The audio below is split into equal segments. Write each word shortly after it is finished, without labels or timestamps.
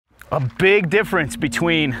A big difference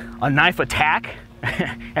between a knife attack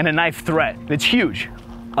and a knife threat. It's huge.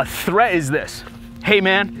 A threat is this: hey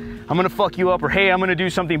man, I'm gonna fuck you up, or hey, I'm gonna do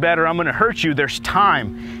something bad, or I'm gonna hurt you. There's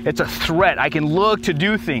time. It's a threat. I can look to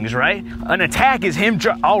do things, right? An attack is him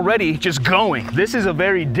already just going. This is a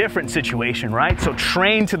very different situation, right? So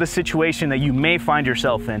train to the situation that you may find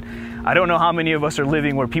yourself in. I don't know how many of us are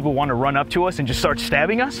living where people want to run up to us and just start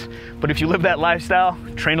stabbing us, but if you live that lifestyle,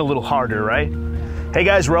 train a little harder, right? Hey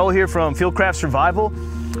guys, Raul here from Fieldcraft Survival.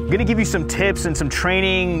 I'm gonna give you some tips and some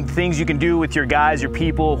training, things you can do with your guys, your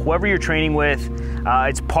people, whoever you're training with.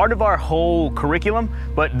 It's part of our whole curriculum,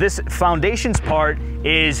 but this foundations part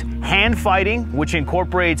is hand fighting, which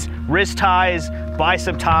incorporates wrist ties,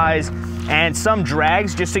 bicep ties, and some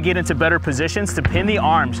drags just to get into better positions to pin the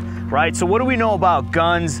arms, right? So what do we know about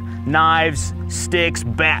guns, knives, sticks,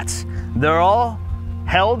 bats? They're all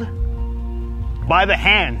held by the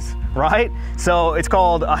hands, right? So it's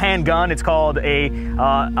called a handgun, it's called a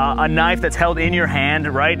knife that's held in your hand,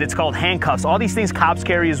 right? It's called handcuffs. All these things cops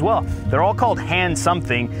carry as well. They're all called hand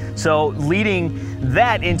something. So leading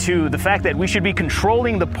that into the fact that we should be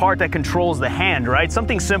controlling the part that controls the hand, right?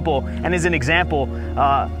 Something simple, and as an example,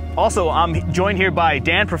 also I'm joined here by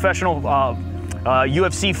Dan, professional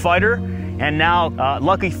UFC fighter, and now,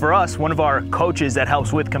 lucky for us, one of our coaches that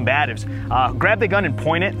helps with combatives. Grab the gun and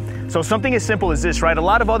point it. So something as simple as this, right? A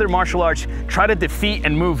lot of other martial arts try to defeat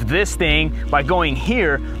and move this thing by going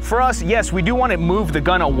here. For us, yes, we do want to move the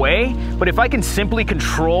gun away, but if I can simply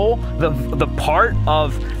control the part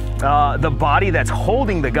of the body that's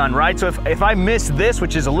holding the gun, right? So if I miss this,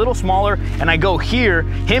 which is a little smaller, and I go here,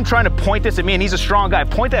 him trying to point this at me, and he's a strong guy,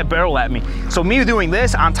 point that barrel at me. So me doing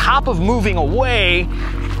this on top of moving away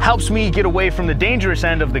helps me get away from the dangerous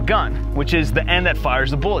end of the gun, which is the end that fires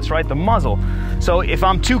the bullets, right? The muzzle. So if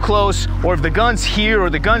I'm too close, or if the gun's here, or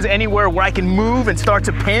the gun's anywhere where I can move and start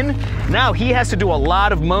to pin, now he has to do a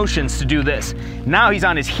lot of motions to do this. Now he's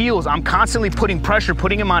on his heels. I'm constantly putting pressure,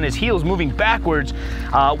 putting him on his heels, moving backwards,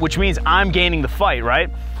 which means I'm gaining the fight, right?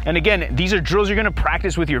 And again, these are drills you're gonna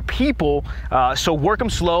practice with your people, so work them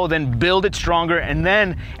slow, then build it stronger, and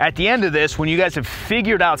then at the end of this, when you guys have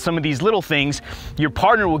figured out some of these little things, your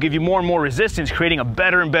partner will give you more and more resistance, creating a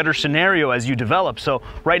better and better scenario as you develop. So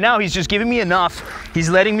right now, he's just giving me enough. He's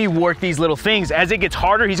letting me work these little things. As it gets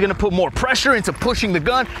harder, he's gonna put more pressure into pushing the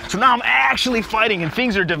gun, so now I'm actually fighting and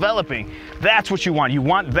things are developing. That's what you want. You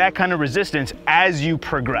want that kind of resistance as you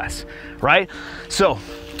progress, right? So,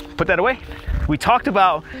 put that away. We talked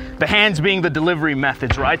about the hands being the delivery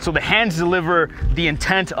methods, right? So the hands deliver the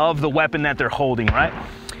intent of the weapon that they're holding, right?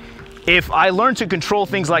 If I learn to control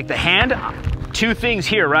things like the hand, two things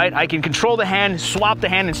here, right? I can control the hand, swap the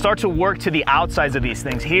hand, and start to work to the outsides of these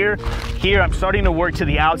things. Here, I'm starting to work to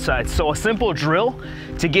the outsides. So a simple drill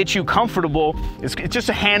to get you comfortable, it's just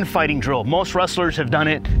a hand fighting drill. Most wrestlers have done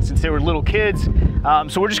it since they were little kids.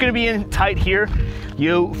 So we're just gonna be in tight here.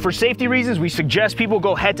 For safety reasons, we suggest people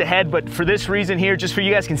go head to head, but for this reason here, just so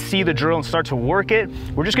you guys can see the drill and start to work it,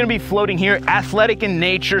 we're just gonna be floating here, athletic in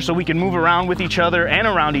nature, so we can move around with each other and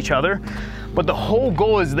around each other. But the whole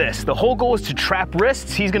goal is this. The whole goal is to trap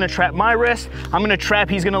wrists. He's gonna trap my wrist. I'm gonna trap,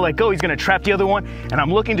 he's gonna let go. He's gonna trap the other one. And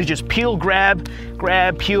I'm looking to just peel, grab,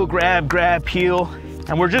 grab, peel, grab, grab, peel.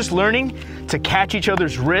 And we're just learning to catch each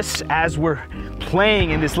other's wrists as we're playing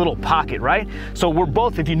in this little pocket, right? So we're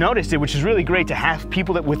both, if you noticed it, which is really great to have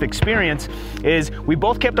people that with experience, is we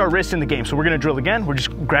both kept our wrists in the game. So we're gonna drill again. We're just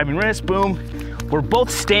grabbing wrists, boom. We're both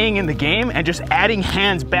staying in the game and just adding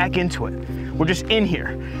hands back into it. We're just in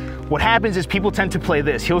here. What happens is people tend to play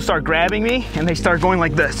this. He'll start grabbing me and they start going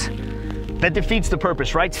like this. That defeats the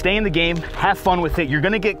purpose, right? Stay in the game, have fun with it. You're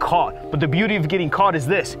gonna get caught. But the beauty of getting caught is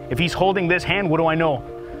this. If he's holding this hand, what do I know?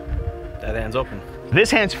 That hand's open. This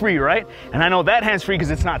hand's free, right? And I know that hand's free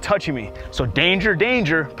because it's not touching me. So danger,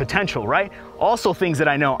 danger, potential, right? Also things that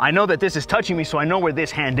I know that this is touching me, so I know where this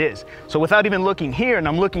hand is. So without even looking here and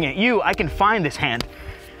I'm looking at you, I can find this hand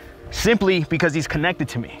simply because he's connected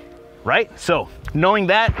to me. Right? So knowing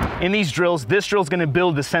that in these drills, this drill is going to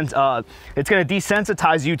build the sense, it's going to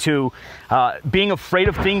desensitize you to being afraid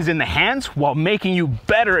of things in the hands while making you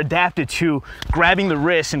better adapted to grabbing the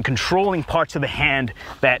wrist and controlling parts of the hand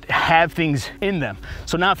that have things in them.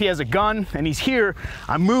 So now if he has a gun and he's here,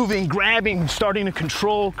 I'm moving, grabbing, starting to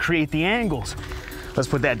control, create the angles. Let's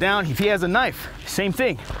put that down. If he has a knife, same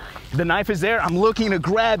thing. The knife is there, I'm looking to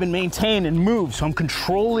grab and maintain and move. So I'm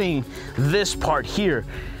controlling this part here.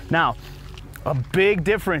 Now, a big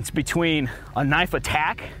difference between a knife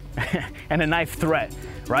attack and a knife threat,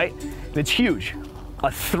 right? It's huge.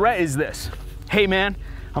 A threat is this: hey man,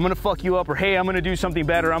 I'm gonna fuck you up, or hey, I'm gonna do something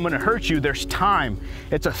better, I'm gonna hurt you, there's time.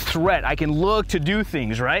 It's a threat. I can look to do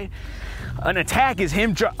things, right? An attack is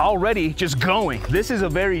him already just going. This is a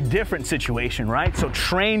very different situation, right? So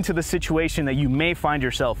train to the situation that you may find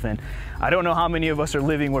yourself in. I don't know how many of us are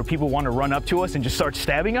living where people want to run up to us and just start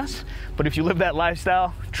stabbing us, but if you live that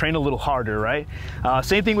lifestyle, train a little harder, right?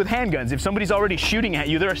 Same thing with handguns. If somebody's already shooting at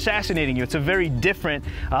you, they're assassinating you. It's a very different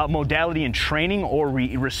modality in training or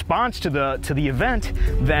response to the event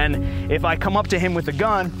than if I come up to him with a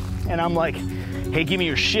gun and I'm like, hey, give me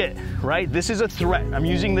your shit, right? This is a threat. I'm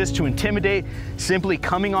using this to intimidate, simply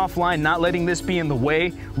coming offline, not letting this be in the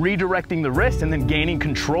way, redirecting the wrist, and then gaining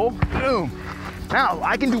control. Boom. Now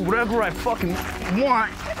I can do whatever I fucking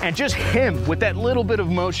want, and just him with that little bit of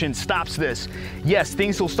motion stops this. Yes,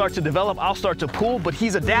 things will start to develop, I'll start to pull, but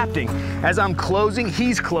he's adapting. As I'm closing,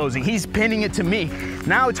 he's pinning it to me.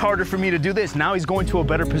 Now it's harder for me to do this. Now he's going to a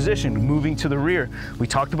better position, moving to the rear. We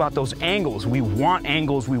talked about those angles. We want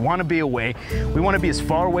angles, we want to be away. We want to be as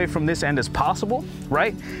far away from this end as possible,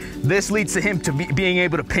 right? This leads to him to being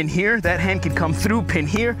able to pin here. That hand can come through, pin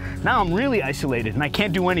here. Now I'm really isolated and I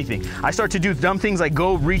can't do anything. I start to do dumb things like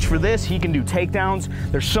go reach for this. He can do takedowns.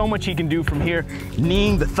 There's so much he can do from here.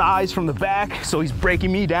 Kneeing the thighs from the back, so he's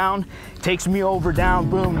breaking me down, takes me over, down,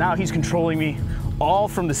 boom. Now he's controlling me, all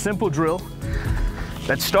from the simple drill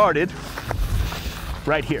that started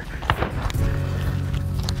right here.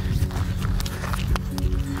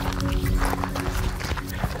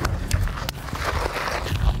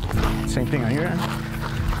 Same thing on your end.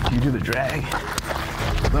 You do the drag.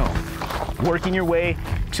 Boom. Working your way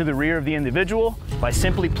to the rear of the individual by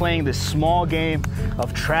simply playing this small game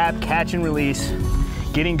of trap, catch, and release,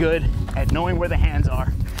 getting good at knowing where the hands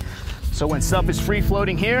are. So when stuff is free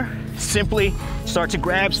floating here, simply start to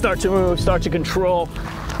grab, start to move, start to control,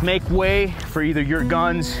 make way for either your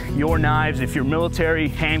guns, your knives, if you're military,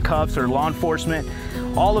 handcuffs, or law enforcement.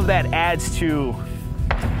 All of that adds to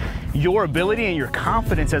your ability and your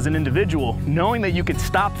confidence as an individual, knowing that you can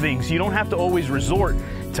stop things. You don't have to always resort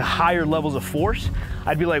to higher levels of force.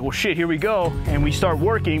 I'd be like, well, shit, here we go. And we start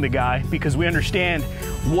working the guy because we understand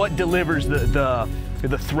what delivers the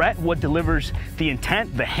threat, what delivers the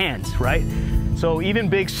intent, the hands, right? So even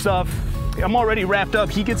big stuff, I'm already wrapped up,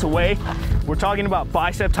 he gets away. We're talking about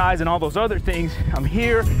bicep ties and all those other things. I'm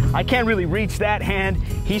here, I can't really reach that hand.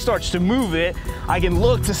 He starts to move it. I can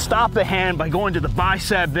look to stop the hand by going to the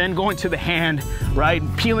bicep, then going to the hand, right?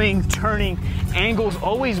 Peeling, turning, angles,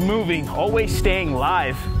 always moving, always staying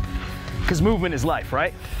live, because movement is life,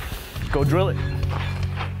 right? Go drill it.